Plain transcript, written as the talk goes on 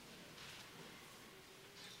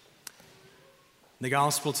In the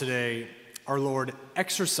gospel today, our Lord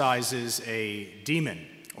exorcises a demon,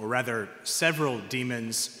 or rather several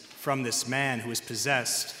demons, from this man who is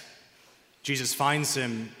possessed. Jesus finds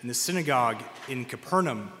him in the synagogue in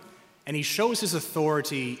Capernaum, and he shows his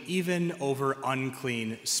authority even over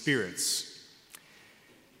unclean spirits.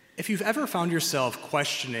 If you've ever found yourself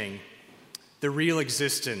questioning the real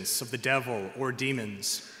existence of the devil or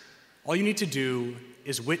demons, all you need to do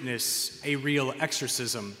is witness a real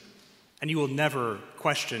exorcism, and you will never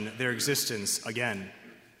question their existence again.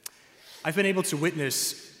 I've been able to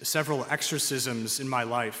witness several exorcisms in my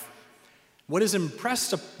life. What has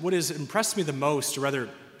impressed me the most, or rather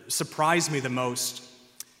surprised me the most,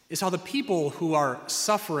 is how the people who are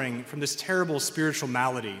suffering from this terrible spiritual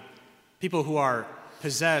malady, people who are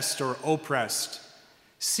possessed or oppressed,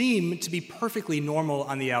 seem to be perfectly normal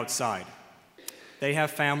on the outside. They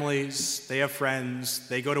have families, they have friends,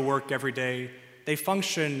 they go to work every day, they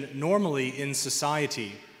function normally in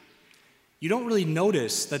society. You don't really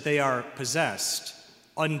notice that they are possessed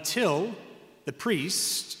until the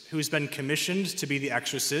priest, who's been commissioned to be the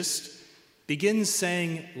exorcist, begins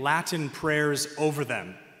saying Latin prayers over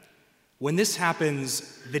them. When this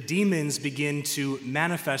happens, the demons begin to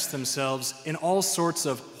manifest themselves in all sorts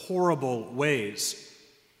of horrible ways.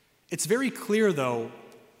 It's very clear, though,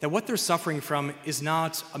 that what they're suffering from is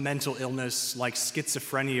not a mental illness like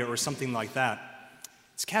schizophrenia or something like that.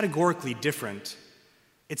 It's categorically different.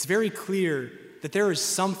 It's very clear that there is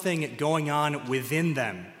something going on within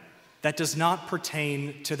them that does not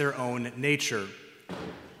pertain to their own nature.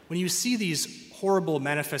 When you see these horrible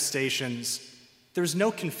manifestations, there's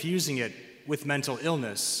no confusing it with mental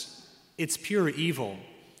illness. It's pure evil.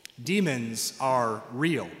 Demons are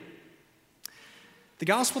real. The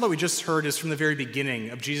gospel that we just heard is from the very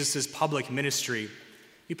beginning of Jesus' public ministry.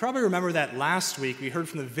 You probably remember that last week we heard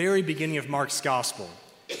from the very beginning of Mark's gospel.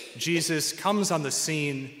 Jesus comes on the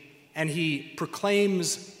scene and he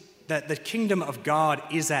proclaims that the kingdom of God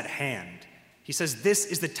is at hand. He says this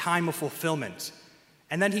is the time of fulfillment.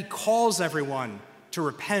 And then he calls everyone to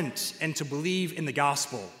repent and to believe in the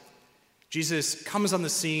gospel. Jesus comes on the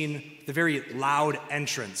scene with a very loud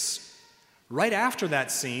entrance. Right after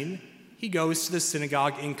that scene, he goes to the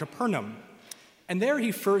synagogue in Capernaum. And there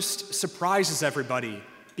he first surprises everybody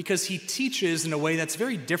because he teaches in a way that's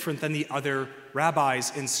very different than the other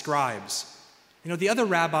rabbis and scribes. You know, the other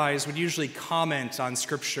rabbis would usually comment on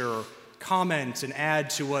scripture, or comment and add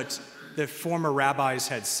to what the former rabbis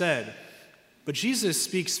had said. But Jesus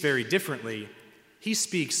speaks very differently. He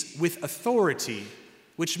speaks with authority,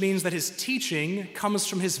 which means that his teaching comes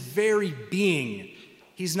from his very being.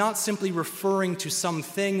 He's not simply referring to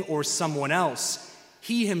something or someone else.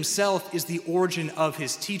 He himself is the origin of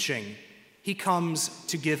his teaching. He comes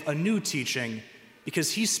to give a new teaching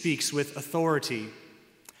because he speaks with authority.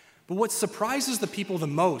 But what surprises the people the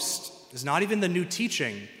most is not even the new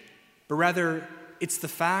teaching, but rather it's the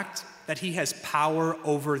fact that he has power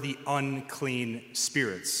over the unclean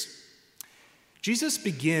spirits. Jesus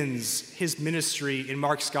begins his ministry in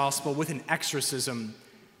Mark's gospel with an exorcism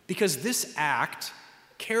because this act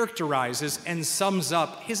characterizes and sums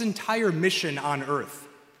up his entire mission on earth.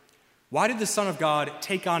 Why did the Son of God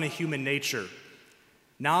take on a human nature?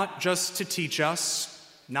 Not just to teach us,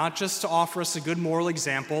 not just to offer us a good moral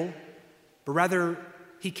example, but rather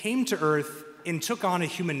he came to earth and took on a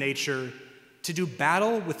human nature to do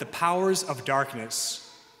battle with the powers of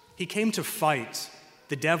darkness. He came to fight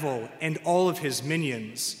the devil and all of his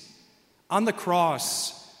minions. On the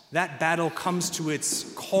cross, that battle comes to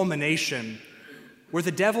its culmination, where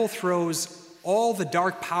the devil throws all the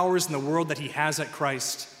dark powers in the world that he has at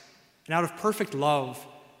Christ, and out of perfect love,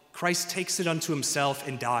 Christ takes it unto himself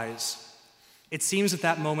and dies. It seems at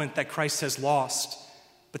that moment that Christ has lost,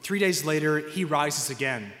 but 3 days later, he rises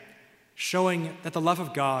again, showing that the love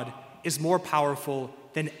of God is more powerful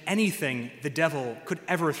than anything the devil could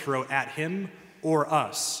ever throw at him or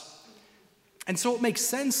us. And so it makes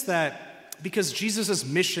sense that because Jesus'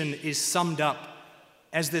 mission is summed up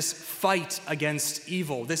as this fight against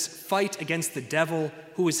evil, this fight against the devil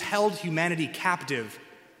who has held humanity captive,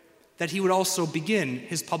 that he would also begin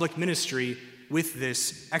his public ministry with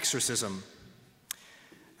this exorcism. I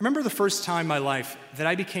remember the first time in my life that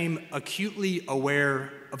I became acutely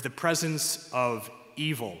aware of the presence of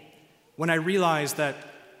evil, when I realized that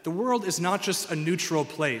the world is not just a neutral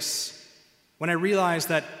place, when I realized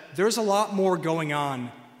that there's a lot more going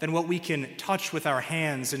on than what we can touch with our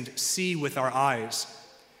hands and see with our eyes.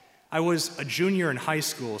 I was a junior in high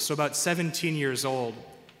school, so about 17 years old,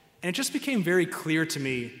 and it just became very clear to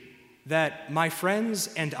me that my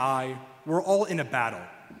friends and I were all in a battle.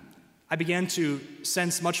 I began to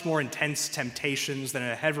sense much more intense temptations than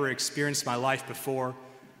I had ever experienced in my life before.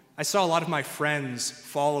 I saw a lot of my friends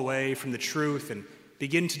fall away from the truth and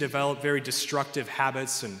begin to develop very destructive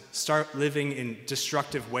habits and start living in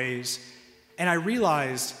destructive ways. And I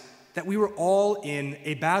realized that we were all in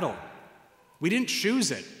a battle. We didn't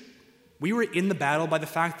choose it. We were in the battle by the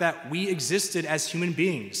fact that we existed as human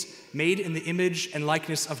beings, made in the image and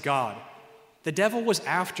likeness of God. The devil was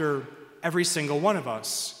after every single one of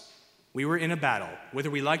us. We were in a battle,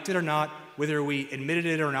 whether we liked it or not, whether we admitted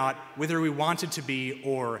it or not, whether we wanted to be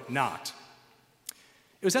or not.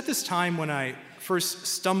 It was at this time when I first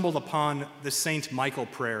stumbled upon the St. Michael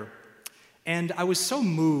prayer, and I was so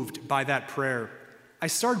moved by that prayer. I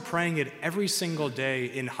started praying it every single day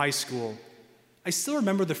in high school. I still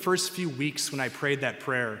remember the first few weeks when I prayed that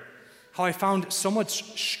prayer, how I found so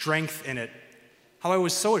much strength in it, how I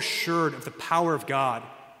was so assured of the power of God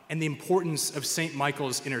and the importance of St.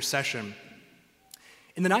 Michael's intercession.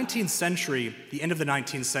 In the 19th century, the end of the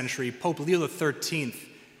 19th century, Pope Leo XIII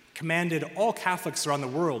commanded all Catholics around the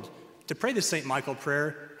world to pray the St. Michael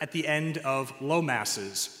prayer at the end of low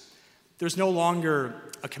masses. There's no longer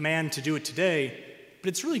a command to do it today, but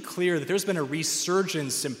it's really clear that there's been a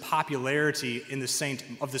resurgence in popularity in the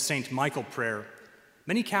St. Michael prayer.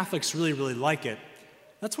 Many Catholics really, really like it.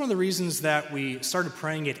 That's one of the reasons that we started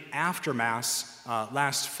praying it after Mass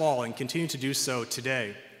last fall and continue to do so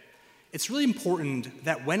today. It's really important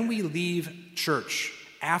that when we leave church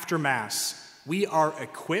after Mass, we are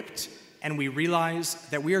equipped and we realize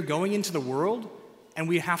that we are going into the world and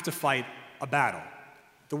we have to fight a battle.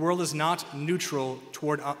 The world is not neutral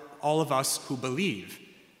toward all of us who believe.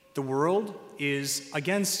 The world is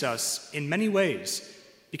against us in many ways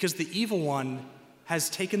because the evil one has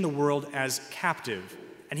taken the world as captive,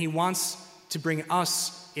 and he wants to bring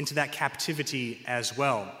us into that captivity as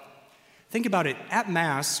well. Think about it. At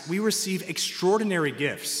Mass, we receive extraordinary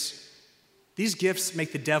gifts. These gifts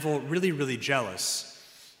make the devil really, really jealous.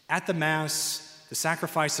 At the Mass, the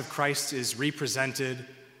sacrifice of Christ is represented,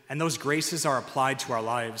 and those graces are applied to our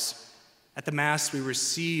lives. At the Mass, we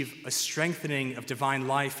receive a strengthening of divine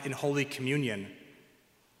life in Holy Communion.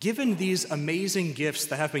 Given these amazing gifts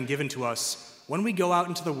that have been given to us, when we go out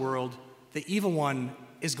into the world, the evil one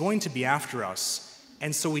is going to be after us,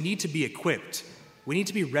 and so we need to be equipped. We need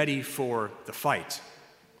to be ready for the fight.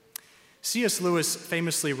 C.S. Lewis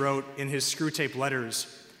famously wrote in his Screwtape Letters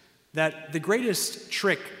that the greatest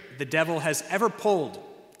trick the devil has ever pulled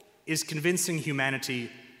is convincing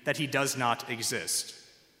humanity that he does not exist.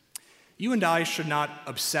 You and I should not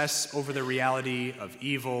obsess over the reality of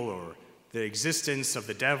evil or the existence of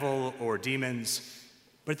the devil or demons,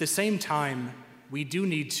 but at the same time, we do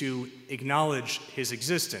need to acknowledge his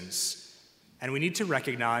existence, and we need to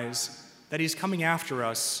recognize that he's coming after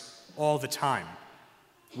us all the time.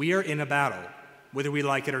 We are in a battle, whether we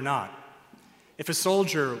like it or not. If a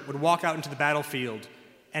soldier would walk out into the battlefield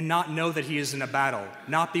and not know that he is in a battle,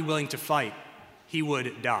 not be willing to fight, he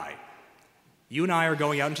would die. You and I are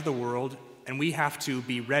going out into the world, and we have to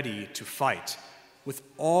be ready to fight with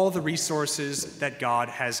all the resources that God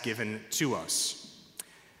has given to us.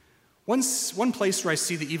 One place where I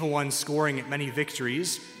see the evil one scoring many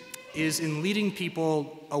victories is in leading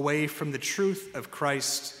people away from the truth of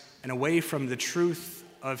Christ and away from the truth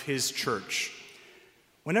of his church.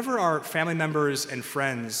 Whenever our family members and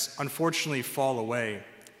friends unfortunately fall away,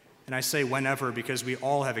 and I say whenever because we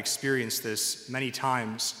all have experienced this many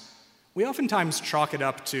times, we oftentimes chalk it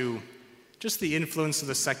up to just the influence of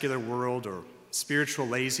the secular world or spiritual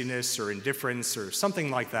laziness or indifference or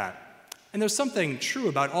something like that. And there's something true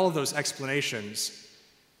about all of those explanations,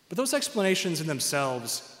 but those explanations in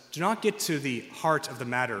themselves do not get to the heart of the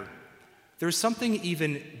matter. There's something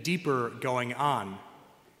even deeper going on.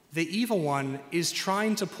 The evil one is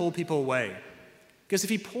trying to pull people away, because if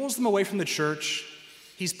he pulls them away from the church,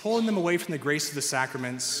 he's pulling them away from the grace of the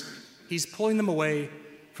sacraments, he's pulling them away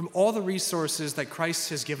from all the resources that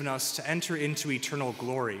Christ has given us to enter into eternal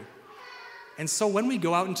glory. And so when we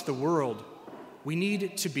go out into the world, we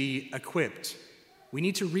need to be equipped. We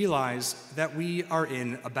need to realize that we are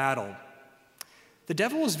in a battle. The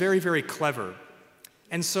devil is very, very clever,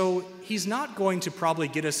 and so he's not going to probably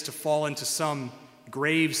get us to fall into some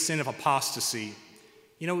grave sin of apostasy.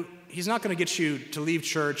 He's not going to get you to leave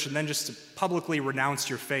church and then just to publicly renounce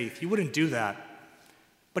your faith. He wouldn't do that.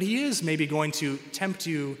 But he is maybe going to tempt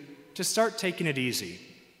you to start taking it easy,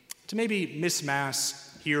 to maybe miss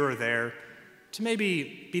Mass here or there, to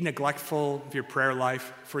maybe be neglectful of your prayer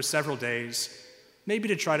life for several days, maybe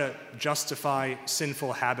to try to justify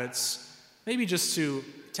sinful habits, maybe just to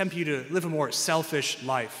tempt you to live a more selfish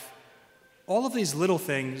life. All of these little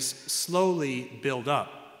things slowly build up.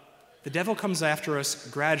 The devil comes after us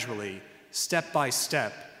gradually, step by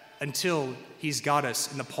step, until he's got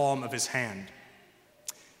us in the palm of his hand.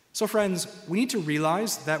 So friends, we need to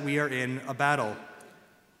realize that we are in a battle.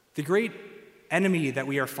 The great enemy that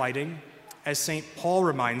we are fighting, as St. Paul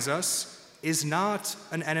reminds us, is not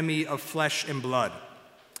an enemy of flesh and blood.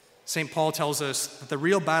 St. Paul tells us that the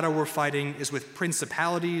real battle we're fighting is with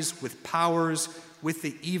principalities, with powers, with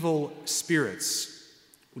the evil spirits.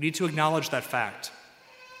 We need to acknowledge that fact.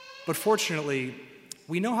 But fortunately,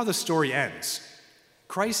 we know how the story ends.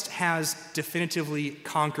 Christ has definitively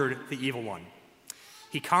conquered the evil one.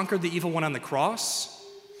 He conquered the evil one on the cross,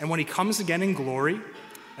 and when he comes again in glory,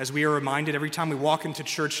 as we are reminded every time we walk into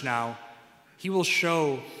church now, he will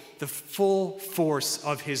show the full force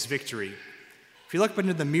of his victory. If you look up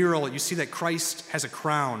into the mural, you see that Christ has a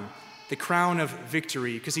crown, the crown of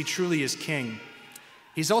victory, because he truly is king.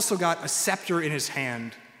 He's also got a scepter in his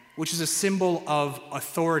hand, which is a symbol of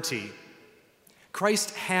authority.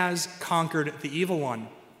 Christ has conquered the evil one,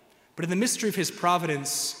 but in the mystery of his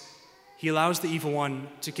providence, he allows the evil one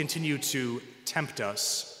to continue to tempt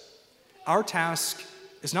us. Our task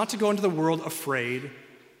is not to go into the world afraid,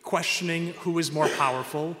 questioning who is more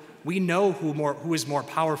powerful. We know who is more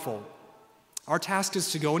powerful. Our task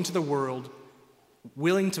is to go into the world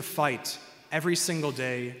willing to fight every single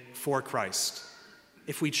day for Christ.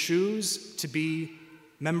 If we choose to be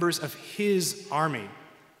members of his army,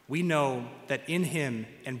 we know that in him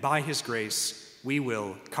and by his grace, we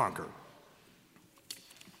will conquer.